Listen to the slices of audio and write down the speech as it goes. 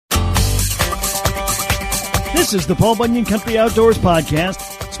This is the Paul Bunyan Country Outdoors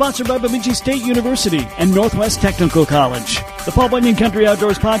Podcast, sponsored by Bemidji State University and Northwest Technical College. The Paul Bunyan Country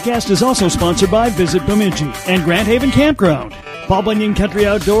Outdoors Podcast is also sponsored by Visit Bemidji and Grand Haven Campground. Paul Bunyan Country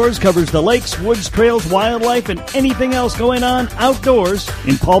Outdoors covers the lakes, woods, trails, wildlife, and anything else going on outdoors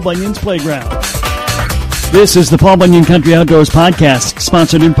in Paul Bunyan's playground. This is the Paul Bunyan Country Outdoors Podcast,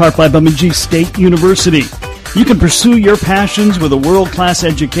 sponsored in part by Bemidji State University. You can pursue your passions with a world-class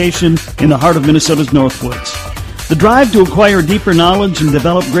education in the heart of Minnesota's Northwoods. The drive to acquire deeper knowledge and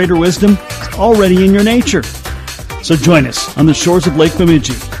develop greater wisdom is already in your nature. So join us on the shores of Lake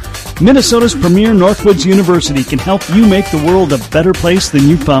Bemidji. Minnesota's premier Northwoods University can help you make the world a better place than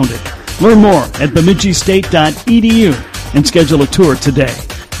you found it. Learn more at bemidjistate.edu and schedule a tour today.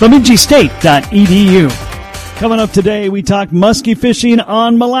 bemidjistate.edu. Coming up today, we talk muskie fishing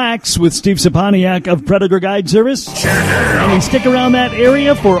on Mille LACS with Steve Scepaniak of Predator Guide Service. And we stick around that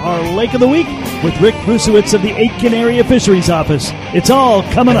area for our Lake of the Week with Rick Prusowitz of the Aitken Area Fisheries Office. It's all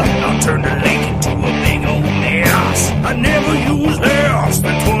coming up. I'll turn the lake into a big old mess. I never use less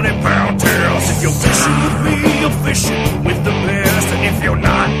than 20-pound test. If you're fishing with me, you're fishing with the best. And if you're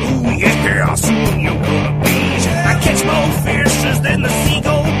not, ooh yeah, soon you're gonna be. I catch more fishes than the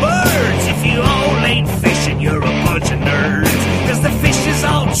seagull birds. If you all ain't fishing, you're a bunch of nerds. Cause the fishes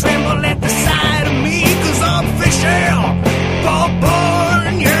all tremble at the sight of me. Cause I'm fishing Paul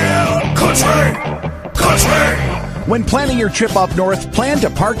Bunyan country. When planning your trip up north, plan to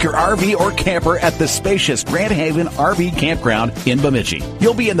park your RV or camper at the spacious Grand Haven RV Campground in Bemidji.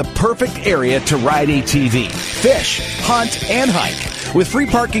 You'll be in the perfect area to ride ATV, fish, hunt, and hike. With free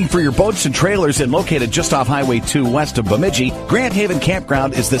parking for your boats and trailers and located just off Highway 2 west of Bemidji, Grand Haven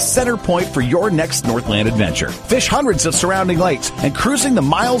Campground is the center point for your next Northland adventure. Fish hundreds of surrounding lakes and cruising the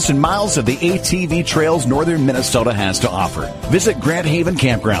miles and miles of the ATV trails northern Minnesota has to offer. Visit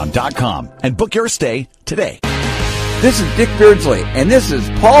GrandHavenCampground.com and book your stay today. This is Dick Beardsley, and this is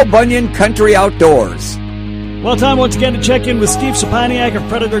Paul Bunyan Country Outdoors. Well, time once again to check in with Steve Scepaniak of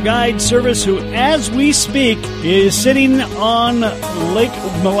Predator Guide Service, who, as we speak, is sitting on Lake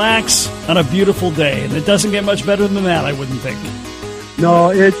Mille LACS on a beautiful day. And it doesn't get much better than that, I wouldn't think.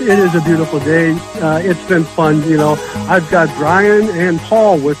 No, it is a beautiful day. It's been fun, you know. I've got Brian and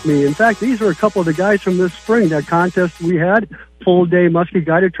Paul with me. In fact, these are a couple of the guys from this spring, that contest we had, full-day muskie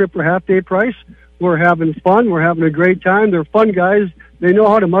guided trip for half-day price. We're having fun. We're having a great time. They're fun guys. They know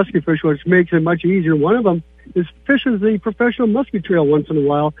how to muskie fish, which makes it much easier. One of them fishes the professional muskie trail once in a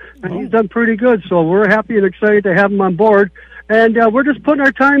while, and he's done pretty good. So we're happy and excited to have him on board. And we're just putting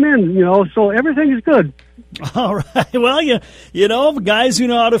our time in, you know, so everything is good. All right. Well, you know, guys who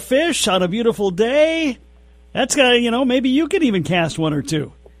know how to fish on a beautiful day, that's got, you know, maybe you could even cast one or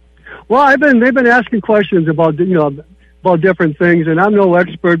two. Well, they've been asking questions about, you know, about different things, and I'm no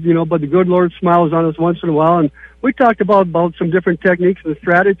expert, you know, but the good Lord smiles on us once in a while, and we talked about some different techniques and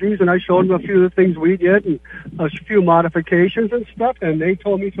strategies, and I showed them a few of the things we did and a few modifications and stuff, and they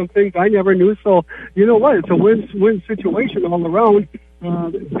told me some things I never knew. So, you know what? It's a win-win situation all around.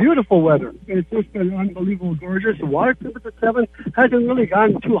 Beautiful weather. It's just been unbelievable gorgeous. The water temperature 7 hasn't really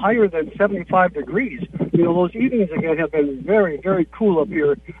gone too higher than 75 degrees. You know, those evenings again have been very, very cool up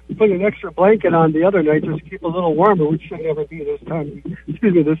here. Put an extra blanket on the other night just to keep a little warmer, which should never be this time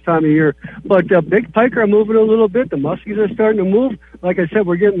of year. But big pike are moving a little bit. The muskies are starting to move. Like I said,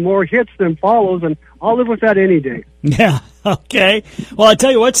 we're getting more hits than follows, and I'll live with that any day. Yeah, okay. Well, I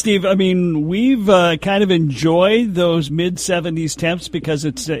tell you what, Steve, I mean, we've kind of enjoyed those mid-70s temps because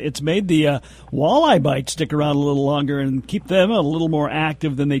it's made the walleye bites stick around a little longer and keep them a little more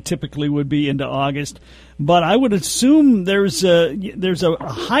active than they typically would be into August. But I would assume there's a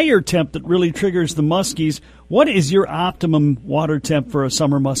higher temp that really triggers the muskies. What is your optimum water temp for a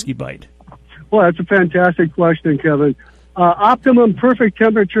summer muskie bite? Well, that's a fantastic question, Kevin. Optimum perfect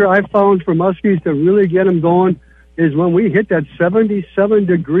temperature I found for muskies to really get them going is when we hit that 77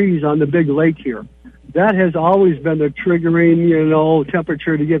 degrees on the big lake here. That has always been the triggering, you know,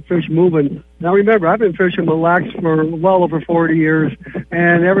 temperature to get fish moving. Now, remember, I've been fishing Mille LACS for well over 40 years,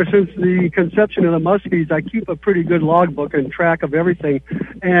 and ever since the conception of the muskies, I keep a pretty good logbook and track of everything.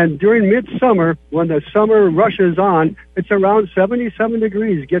 And during midsummer, when the summer rushes on, it's around 77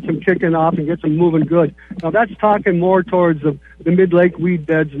 degrees, gets them kicking off and gets them moving good. Now, that's talking more towards the mid-lake weed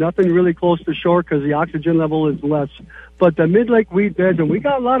beds, nothing really close to shore because the oxygen level is less. But the mid-lake weed beds, and we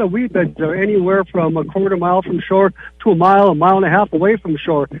got a lot of weed beds that are anywhere from a quarter mile from shore to a mile and a half away from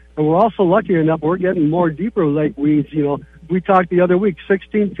shore. And we're also lucky enough we're getting more deeper lake weeds. You know, we talked the other week,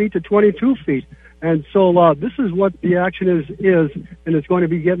 16 feet to 22 feet. And so this is what the action is, and it's going to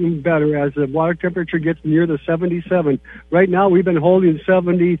be getting better as the water temperature gets near the 77. Right now, we've been holding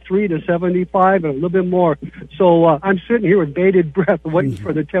 73 to 75 and a little bit more. So I'm sitting here with bated breath waiting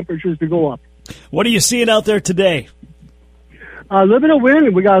for the temperatures to go up. What are you seeing out there today? A little bit of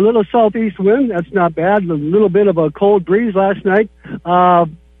wind. We got a little southeast wind. That's not bad. A little bit of a cold breeze last night.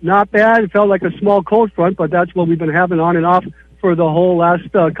 Not bad. It felt like a small cold front, but that's what we've been having on and off for the whole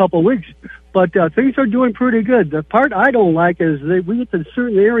last couple of weeks. But things are doing pretty good. The part I don't like is that we get to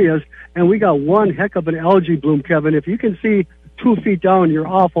certain areas and we got one heck of an algae bloom, Kevin. If you can see 2 feet down, you're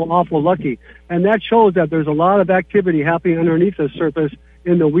awful lucky. And that shows that there's a lot of activity happening underneath the surface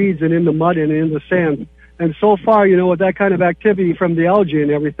in the weeds and in the mud and in the sand. And so far, with that kind of activity from the algae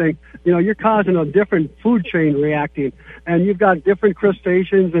and everything, you're causing a different food chain reacting. And you've got different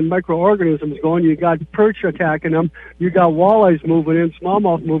crustaceans and microorganisms going. You got perch attacking them. You got walleyes moving in,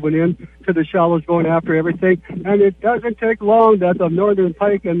 smallmouth moving in to the shallows going after everything. And it doesn't take long that the northern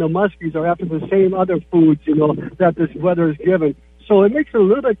pike and the muskies are after the same other foods, that this weather is given. So it makes it a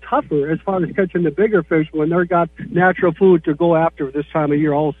little bit tougher as far as catching the bigger fish when they've got natural food to go after this time of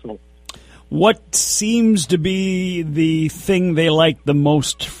year also. What seems to be the thing they like the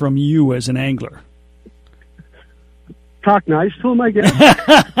most from you as an angler? Talk nice to them, I guess.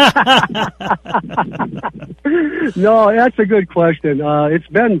 No, that's a good question. It's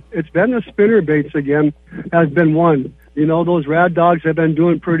been the spinner baits again, has been one. Those rad dogs have been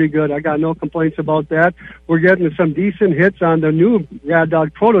doing pretty good. I got no complaints about that. We're getting some decent hits on the new rad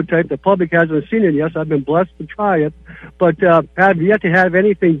dog prototype. The public hasn't seen it yet. I've been blessed to try it, but have yet to have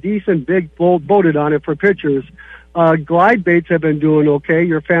anything decent, big, boated on it for pictures. Glide baits have been doing okay,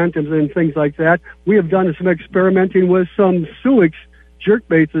 your phantoms and things like that. We have done some experimenting with some Suix jerk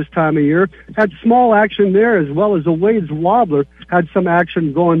baits this time of year. Had small action there, as well as the Wade's Wobbler had some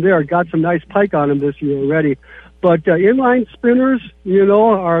action going there. Got some nice pike on them this year already. But inline spinners,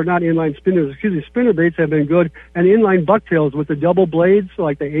 are not inline spinners, spinner baits have been good. And inline bucktails with the double blades,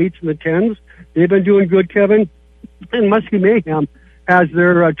 like the 8s and the 10s, they've been doing good, Kevin. And Muskie Mayhem has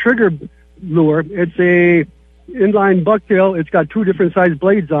their trigger lure. It's a inline bucktail. It's got 2 different size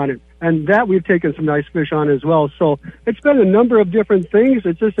blades on it. And that we've taken some nice fish on as well. So it's been a number of different things.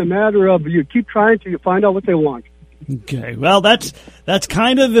 It's just a matter of you keep trying till you find out what they want. Okay, well, that's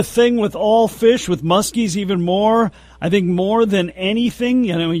kind of the thing with all fish, with muskies even more. I think more than anything,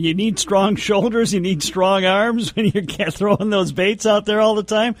 you need strong shoulders, you need strong arms when you get throwing those baits out there all the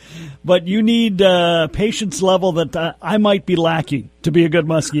time. But you need patience level that I might be lacking to be a good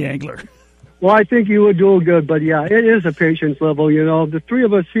muskie angler. Well, I think you would do good, but yeah, it is a patience level. The three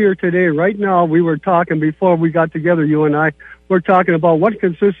of us here today, right now, we were talking before we got together, you and I, we're talking about what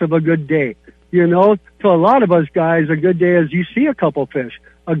consists of a good day. To a lot of us guys, a good day is you see a couple fish.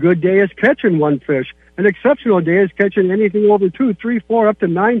 A good day is catching one fish. An exceptional day is catching anything over 2, 3, 4, up to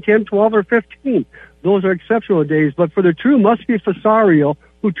 9, 10, 12, or 15. Those are exceptional days. But for the true muskie fasario,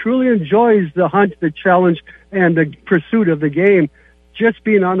 who truly enjoys the hunt, the challenge, and the pursuit of the game, just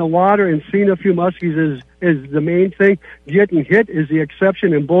being on the water and seeing a few muskies is the main thing. Getting hit is the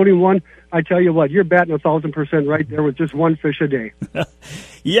exception, and boating one, I tell you what, you're batting 1,000% right there with just one fish a day.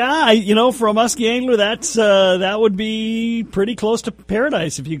 Yeah, for a muskie angler, that would be pretty close to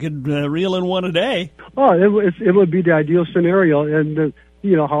paradise if you could reel in one a day. Oh, it would be the ideal scenario, and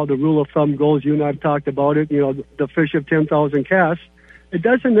how the rule of thumb goes. You and I've talked about it. The fish of 10,000 casts. It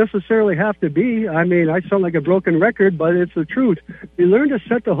doesn't necessarily have to be. I mean, I sound like a broken record, but it's the truth. You learn to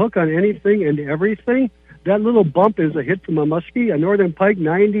set the hook on anything and everything. That little bump is a hit from a muskie. A northern pike,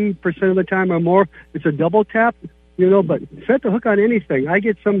 90% of the time or more, it's a double tap. But set the hook on anything. I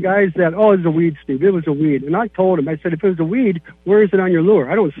get some guys that, it's a weed, Steve. It was a weed. And I told him, I said, if it was a weed, where is it on your lure?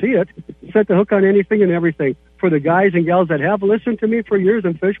 I don't see it. Set the hook on anything and everything. For the guys and gals that have listened to me for years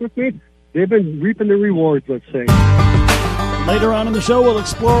and fished with me, they've been reaping the rewards, let's say. Later on in the show, we'll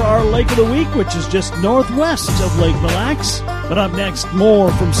explore our Lake of the Week, which is just northwest of Lake LACS. But up next,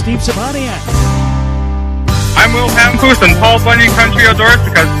 more from Steve Scepaniak. I'm Will Pampoose on Paul Bunyan Country Outdoors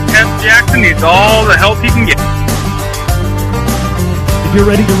because Ted Jackson needs all the help he can get. If you're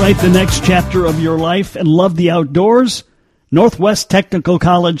ready to write the next chapter of your life and love the outdoors, Northwest Technical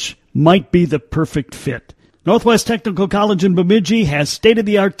College might be the perfect fit. Northwest Technical College in Bemidji has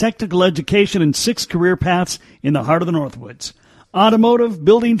state-of-the-art technical education and 6 career paths in the heart of the Northwoods. Automotive,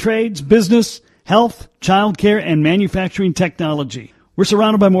 building trades, business, health, childcare, and manufacturing technology. We're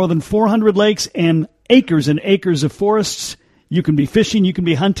surrounded by more than 400 lakes and acres of forests. You can be fishing, you can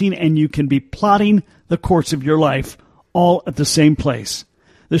be hunting, and you can be plotting the course of your life, all at the same place.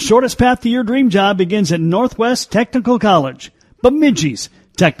 The shortest path to your dream job begins at Northwest Technical College, Bemidji's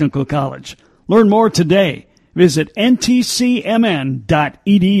Technical College. Learn more today. Visit ntcmn.edu.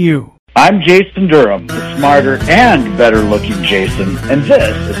 I'm Jason Durham, the smarter and better-looking Jason, and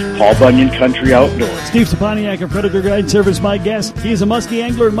this is Paul Bunyan Country Outdoors. Steve Scepaniak of Predator Guide Service, my guest. He's a muskie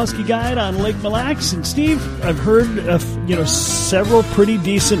angler and muskie guide on Lake LACS. And Steve, I've heard of several pretty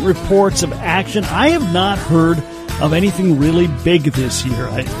decent reports of action. I have not heard of anything really big this year.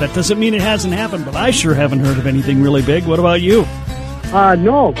 That doesn't mean it hasn't happened, but I sure haven't heard of anything really big. What about you?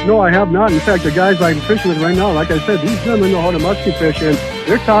 No, I have not. In fact, the guys I'm fishing with right now, like I said, these gentlemen know how to muskie fish, and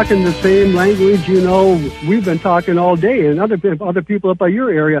they're talking the same language, we've been talking all day, and other people up by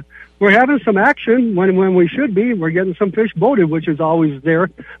your area. We're having some action when we should be. We're getting some fish boated, which is always there.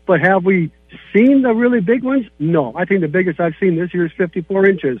 But have we seen the really big ones? No. I think the biggest I've seen this year is 54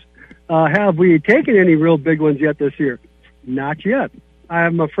 inches. Have we taken any real big ones yet this year? Not yet.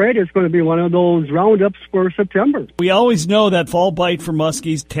 I'm afraid it's going to be one of those roundups for September. We always know that fall bite for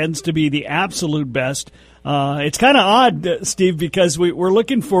muskies tends to be the absolute best. It's kind of odd, Steve, because we're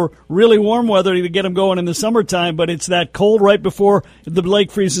looking for really warm weather to get them going in the summertime, but it's that cold right before the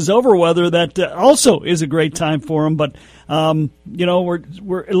lake freezes over weather that also is a great time for them. But,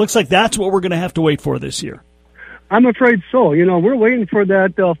 it looks like that's what we're going to have to wait for this year. I'm afraid so. We're waiting for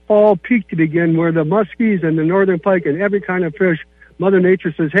that fall peak to begin where the muskies and the northern pike and every kind of fish, Mother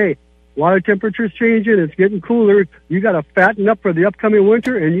Nature says, hey, water temperature's changing, it's getting cooler, you got to fatten up for the upcoming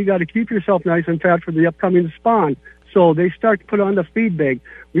winter, and you got to keep yourself nice and fat for the upcoming spawn. So they start to put on the feed bag.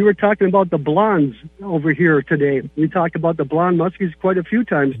 We were talking about the blondes over here today. We talked about the blonde muskies quite a few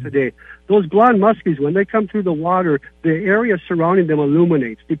times today. Those blonde muskies, when they come through the water, the area surrounding them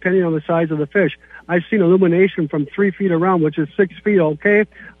illuminates, depending on the size of the fish. I've seen illumination from 3 feet around, which is 6 feet, 3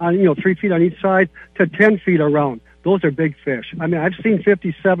 feet on each side, to 10 feet around. Those are big fish. I mean, I've seen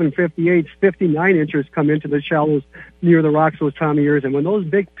 57, 58, 59 inches come into the shallows near the rocks those time of years. And when those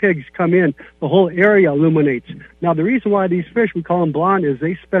big pigs come in, the whole area illuminates. Now, the reason why these fish, we call them blonde, is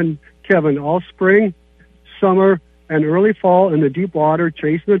they spend, Kevin, all spring, summer, and early fall in the deep water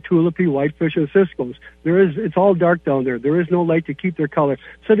chasing the tulipy, whitefish, and ciscos. It's all dark down there. There is no light to keep their color.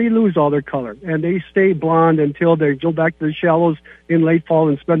 So they lose all their color. And they stay blonde until they go back to the shallows in late fall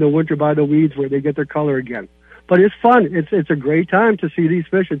and spend the winter by the weeds where they get their color again. But it's fun. It's a great time to see these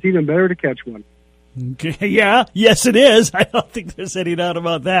fish. It's even better to catch one. Okay. Yeah. Yes, it is. I don't think there's any doubt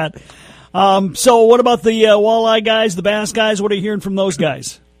about that. So what about the walleye guys, the bass guys? What are you hearing from those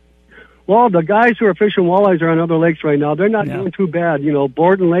guys? Well, the guys who are fishing walleyes are on other lakes right now. They're not doing too bad.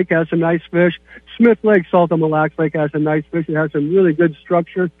 Borden Lake has some nice fish. Smith Lake, south of Mille Lacs Lake, has some nice fish. It has some really good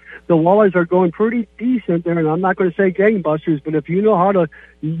structure. The walleyes are going pretty decent there, and I'm not going to say gangbusters, but if you know how to,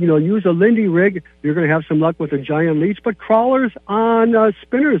 use a Lindy rig, you're going to have some luck with a giant leech. But crawlers on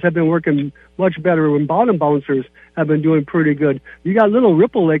spinners have been working much better, and bottom bouncers have been doing pretty good. You got Little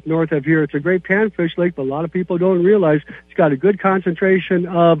Ripple Lake north of here. It's a great panfish lake, but a lot of people don't realize it's got a good concentration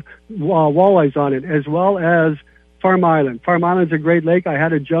of walleyes on it, as well as Farm Island. Farm Island's a great lake. I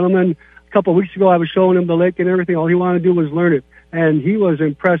had a gentleman a couple of weeks ago. I was showing him the lake and everything. All he wanted to do was learn it. And he was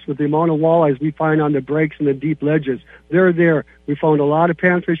impressed with the amount of walleyes we find on the breaks and the deep ledges. They're there. We found a lot of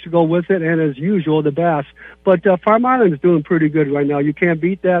panfish to go with it, and as usual, the bass. But Farm Island is doing pretty good right now. You can't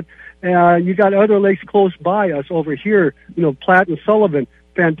beat that. You got other lakes close by us over here, Platte and Sullivan.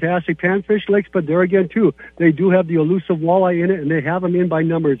 Fantastic panfish lakes, but there again, too, they do have the elusive walleye in it, and they have them in by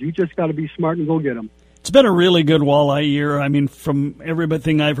numbers. You just got to be smart and go get them. It's been a really good walleye year. I mean, from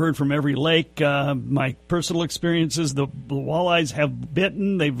everything I've heard from every lake, my personal experiences, the walleyes have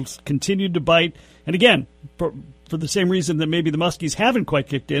bitten. They've continued to bite. And again, for the same reason that maybe the muskies haven't quite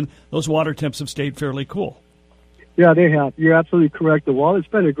kicked in, those water temps have stayed fairly cool. Yeah, they have. You're absolutely correct. It's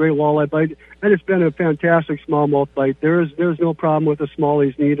been a great walleye bite, and it's been a fantastic smallmouth bite. There's no problem with the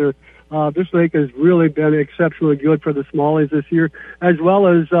smallies neither. This lake has really been exceptionally good for the smallies this year, as well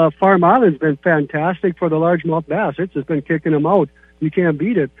as Farm Island's been fantastic for the largemouth bass. It's just been kicking them out. You can't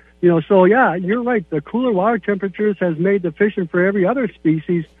beat it. So yeah, you're right. The cooler water temperatures has made the fishing for every other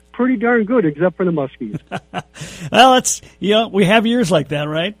species pretty darn good, except for the muskies. Well, it's we have years like that,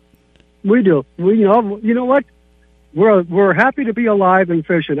 right? We do. You know what? We're happy to be alive and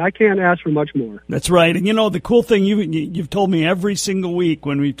fishing. I can't ask for much more. That's right. And the cool thing you've told me every single week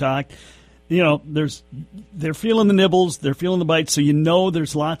when we've talked, they're feeling the nibbles, they're feeling the bites, so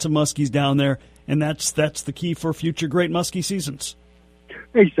there's lots of muskies down there, and that's the key for future great muskie seasons.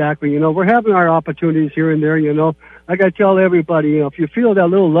 Exactly. We're having our opportunities here and there. I got to tell everybody, if you feel that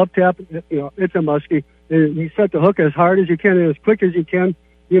little love tap, it's a muskie. You set the hook as hard as you can and as quick as you can.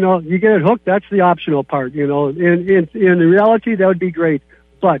 You get it hooked, that's the optional part, In reality, that would be great.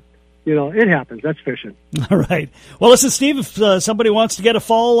 But it happens. That's fishing. All right. Well, listen, Steve, if somebody wants to get a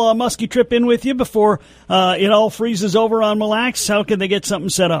fall muskie trip in with you before it all freezes over on Mille Lacs, how can they get something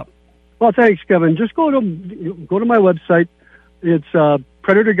set up? Well, thanks, Kevin. Just go to my website. It's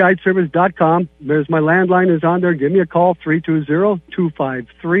predatorguideservice.com. There's my landline is on there. Give me a call,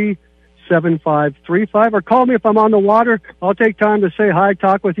 320-253-7535, or call me if I'm on the water. I'll take time to say hi,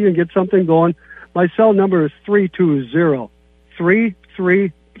 talk with you, and get something going. My cell number is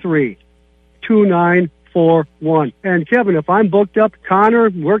 320-333-2941. And Kevin, if I'm booked up, Connor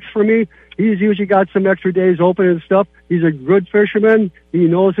works for me. He's usually got some extra days open and stuff. He's a good fisherman. He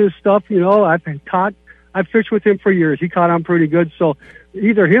knows his stuff. I've fished with him for years. He caught on pretty good. So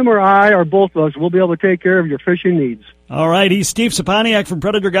either him or I or both of us will be able to take care of your fishing needs. All right. He's Steve Scepaniak from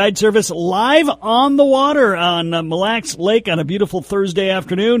Predator Guide Service, live on the water on Mille Lacs Lake on a beautiful Thursday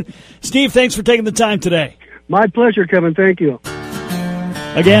afternoon. Steve, thanks for taking the time today. My pleasure, Kevin. Thank you.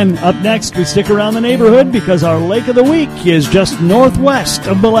 Again, up next, we stick around the neighborhood because our Lake of the Week is just northwest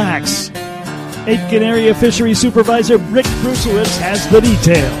of Mille Lacs. Aitken Area Fisheries Supervisor Rick Brusewitz has the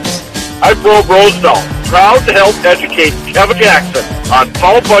details. I'm Will Rosedale, proud to help educate Kevin Jackson on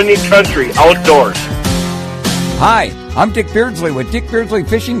Paul Bunyan Country Outdoors. Hi, I'm Dick Beardsley with Dick Beardsley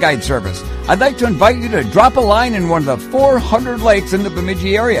Fishing Guide Service. I'd like to invite you to drop a line in one of the 400 lakes in the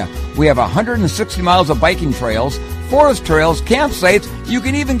Bemidji area. We have 160 miles of biking trails, forest trails, campsites. You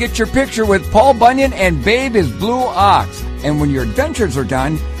can even get your picture with Paul Bunyan and Babe his Blue Ox. And when your adventures are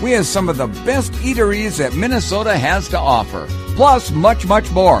done, we have some of the best eateries that Minnesota has to offer. Plus, much,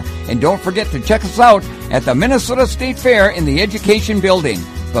 much more. And don't forget to check us out at the Minnesota State Fair in the Education Building.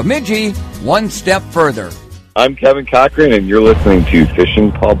 Bemidji, one step further. I'm Kevin Cochran, and you're listening to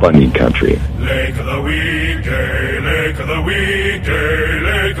Fishing Paul Bunyan Country. Lake of the weekday, lake of the weekday,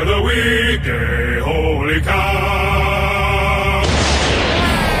 lake of the weekday, holy cow.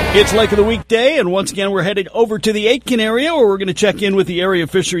 It's Lake of the Weekday, and once again we're headed over to the Aitken area where we're going to check in with the Area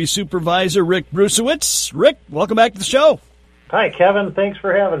Fisheries Supervisor, Rick Brusewitz. Rick, welcome back to the show. Hi, Kevin. Thanks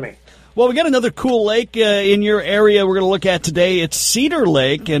for having me. Well, we got another cool lake in your area we're going to look at today. It's Cedar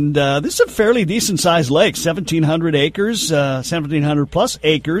Lake, and this is a fairly decent-sized lake, 1,700 acres, 1,700-plus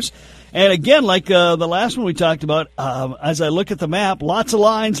acres. And again, like the last one we talked about, as I look at the map, lots of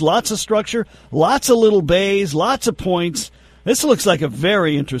lines, lots of structure, lots of little bays, lots of points. This looks like a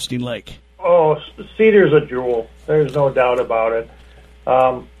very interesting lake. Oh, Cedar's a jewel. There's no doubt about it.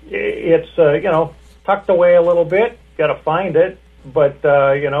 It's, tucked away a little bit. Got to find it. But,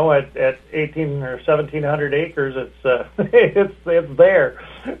 at 18 or 1,700 acres, it's there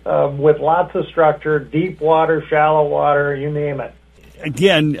with lots of structure, deep water, shallow water, you name it.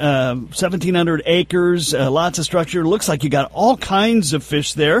 Again, 1,700 acres, lots of structure. Looks like you got all kinds of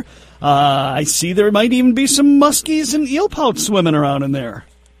fish there. I see there might even be some muskies and eel pout swimming around in there.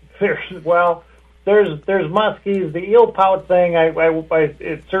 There's muskies. The eel pout thing,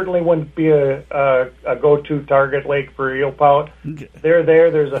 it certainly wouldn't be a go-to target lake for eel pout. Okay. They're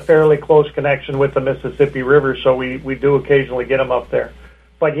there. There's a fairly close connection with the Mississippi River, so we do occasionally get them up there.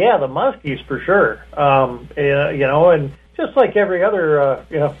 But yeah, the muskies for sure. And just like every other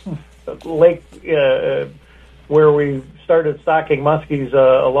lake where we started stocking muskies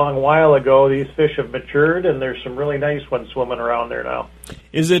a long while ago, these fish have matured, and there's some really nice ones swimming around there now.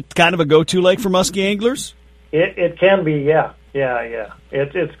 Is it kind of a go-to lake for muskie anglers? It can be, yeah.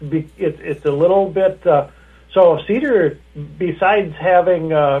 It's a little bit. So Cedar, besides having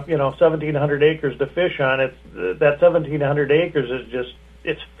 1,700 acres to fish on, that 1,700 acres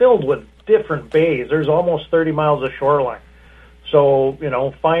it's filled with different bays. There's almost 30 miles of shoreline. So,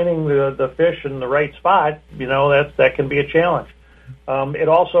 finding the fish in the right spot, that can be a challenge. It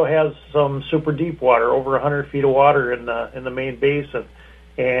also has some super deep water, over 100 feet of water in the main basin.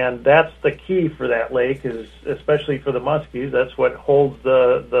 And that's the key for that lake, is especially for the muskies. That's what holds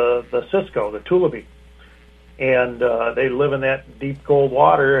the cisco, the tulaby. And they live in that deep, cold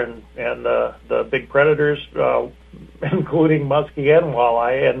water, and the big predators, including muskie and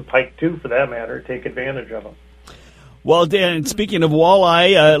walleye, and pike too, for that matter, take advantage of them. Well, Dan, speaking of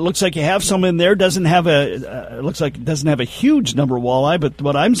walleye, it looks like you have some in there. Looks like it doesn't have a huge number of walleye, but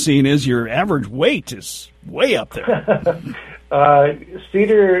what I'm seeing is your average weight is way up there.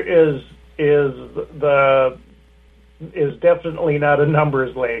 Cedar is definitely not a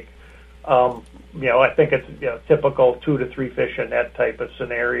numbers lake. I think it's typical 2 to 3 fish in that type of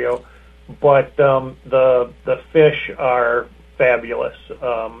scenario, but the fish are fabulous.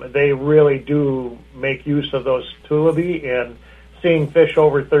 They really do make use of those tulaby, and seeing fish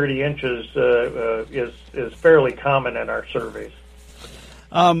over 30 inches is fairly common in our surveys.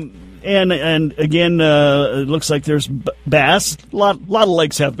 And again, it looks like there's bass. A lot of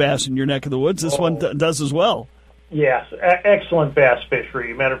lakes have bass in your neck of the woods. This one does as well. Yes, excellent bass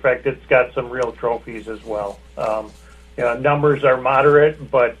fishery. Matter of fact, it's got some real trophies as well. Numbers are moderate,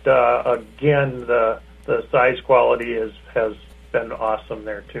 but again, the size quality has been awesome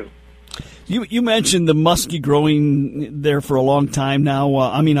there too. You mentioned the muskie growing there for a long time now.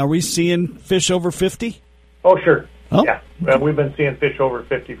 Are we seeing fish over 50? Oh, sure. Oh. Yeah, we've been seeing fish over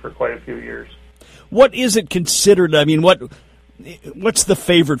 50 for quite a few years. What is it considered? What's the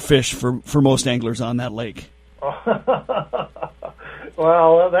favorite fish for most anglers on that lake?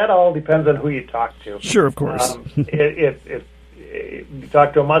 Well, that all depends on who you talk to. Sure, of course. If you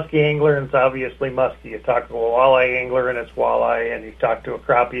talk to a muskie angler, and it's obviously muskie. You talk to a walleye angler, and it's walleye. And you talk to a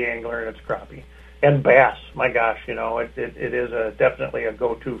crappie angler, and it's crappie. And bass, my gosh, it is definitely a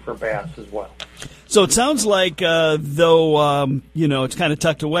go-to for bass as well. So it sounds like, though, it's kind of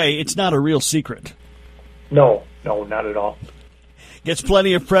tucked away, it's not a real secret. No, not at all. Gets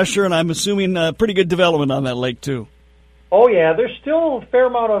plenty of pressure, and I'm assuming pretty good development on that lake, too. Oh, yeah, there's still a fair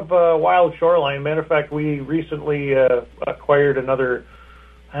amount of wild shoreline. Matter of fact, we recently acquired another,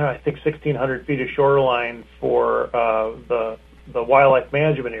 I think 1,600 feet of shoreline for the wildlife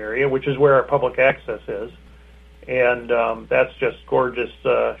management area, which is where our public access is. And that's just gorgeous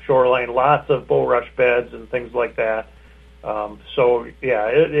shoreline, lots of bulrush beds and things like that.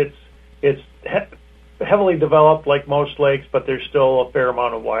 It's heavily developed like most lakes, but there's still a fair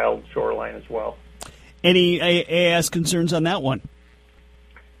amount of wild shoreline as well. Any AAS concerns on that one?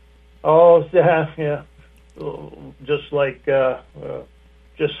 Oh, yeah. Just like the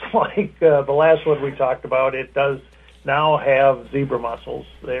last one we talked about, it does now have zebra mussels.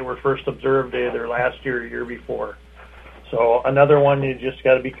 They were first observed either last year or year before. So another one you just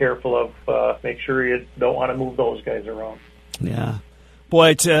got to be careful of. Make sure you don't want to move those guys around. Yeah,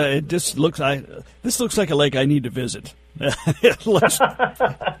 boy, this looks like a lake I need to visit. It looks.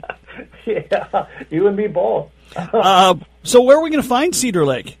 Yeah, you and me both. So where are we going to find Cedar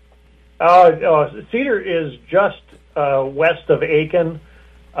Lake? Cedar is just west of Aiken,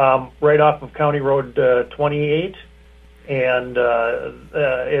 right off of County Road 28. And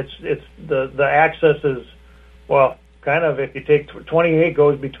it's the access is, well, kind of, if you take 28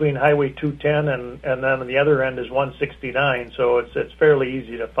 goes between Highway 210 and then on the other end is 169, so it's fairly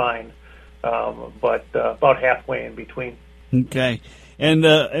easy to find, but about halfway in between. Okay, and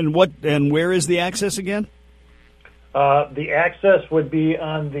where is the access again? The access would be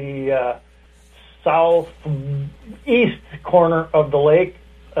on the southeast corner of the lake.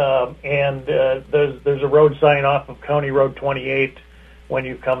 And there's a road sign off of County Road 28 when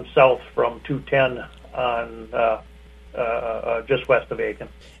you come south from 210 on just west of Aiken.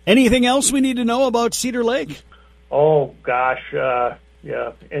 Anything else we need to know about Cedar Lake? Oh gosh,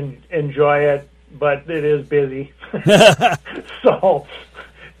 yeah, enjoy it, but it is busy. So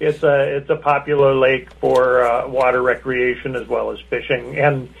it's a popular lake for water recreation as well as fishing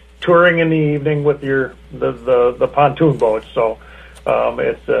and touring in the evening with the pontoon boats. So.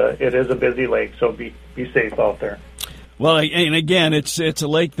 It is a busy lake, so be safe out there. Well, and again, it's a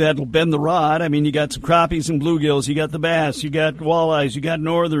lake that'll bend the rod. I mean, you got some crappies and bluegills, you got the bass, you got walleyes, you got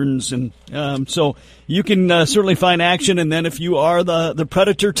northerns, and so you can certainly find action. And then if you are the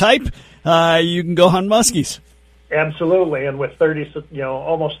predator type, you can go hunt muskies. Absolutely, and with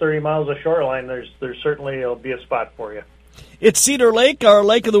almost 30 miles of shoreline, there's certainly will be a spot for you. It's Cedar Lake, our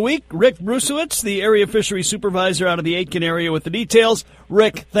Lake of the Week. Rick Brusewitz, the area fishery supervisor out of the Aitken area with the details.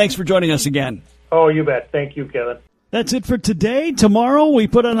 Rick, thanks for joining us again. Oh, you bet. Thank you, Kevin. That's it for today. Tomorrow, we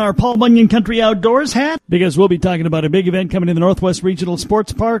put on our Paul Bunyan Country Outdoors hat because we'll be talking about a big event coming to the Northwest Regional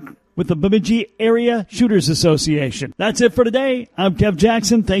Sports Park with the Bemidji Area Shooters Association. That's it for today. I'm Kev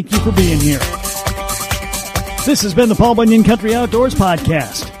Jackson. Thank you for being here. This has been the Paul Bunyan Country Outdoors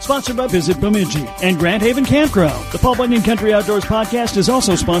Podcast, sponsored by Visit Bemidji and Grand Haven Campground. The Paul Bunyan Country Outdoors Podcast is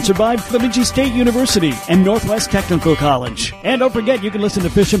also sponsored by Bemidji State University and Northwest Technical College. And don't forget, you can listen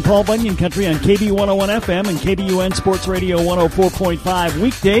to Fish and Paul Bunyan Country on KB 101 FM and KBUN Sports Radio 104.5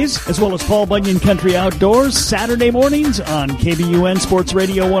 weekdays, as well as Paul Bunyan Country Outdoors Saturday mornings on KBUN Sports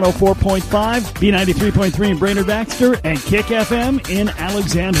Radio 104.5, B93.3 in Brainerd Baxter, and Kick FM in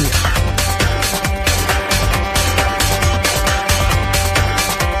Alexandria.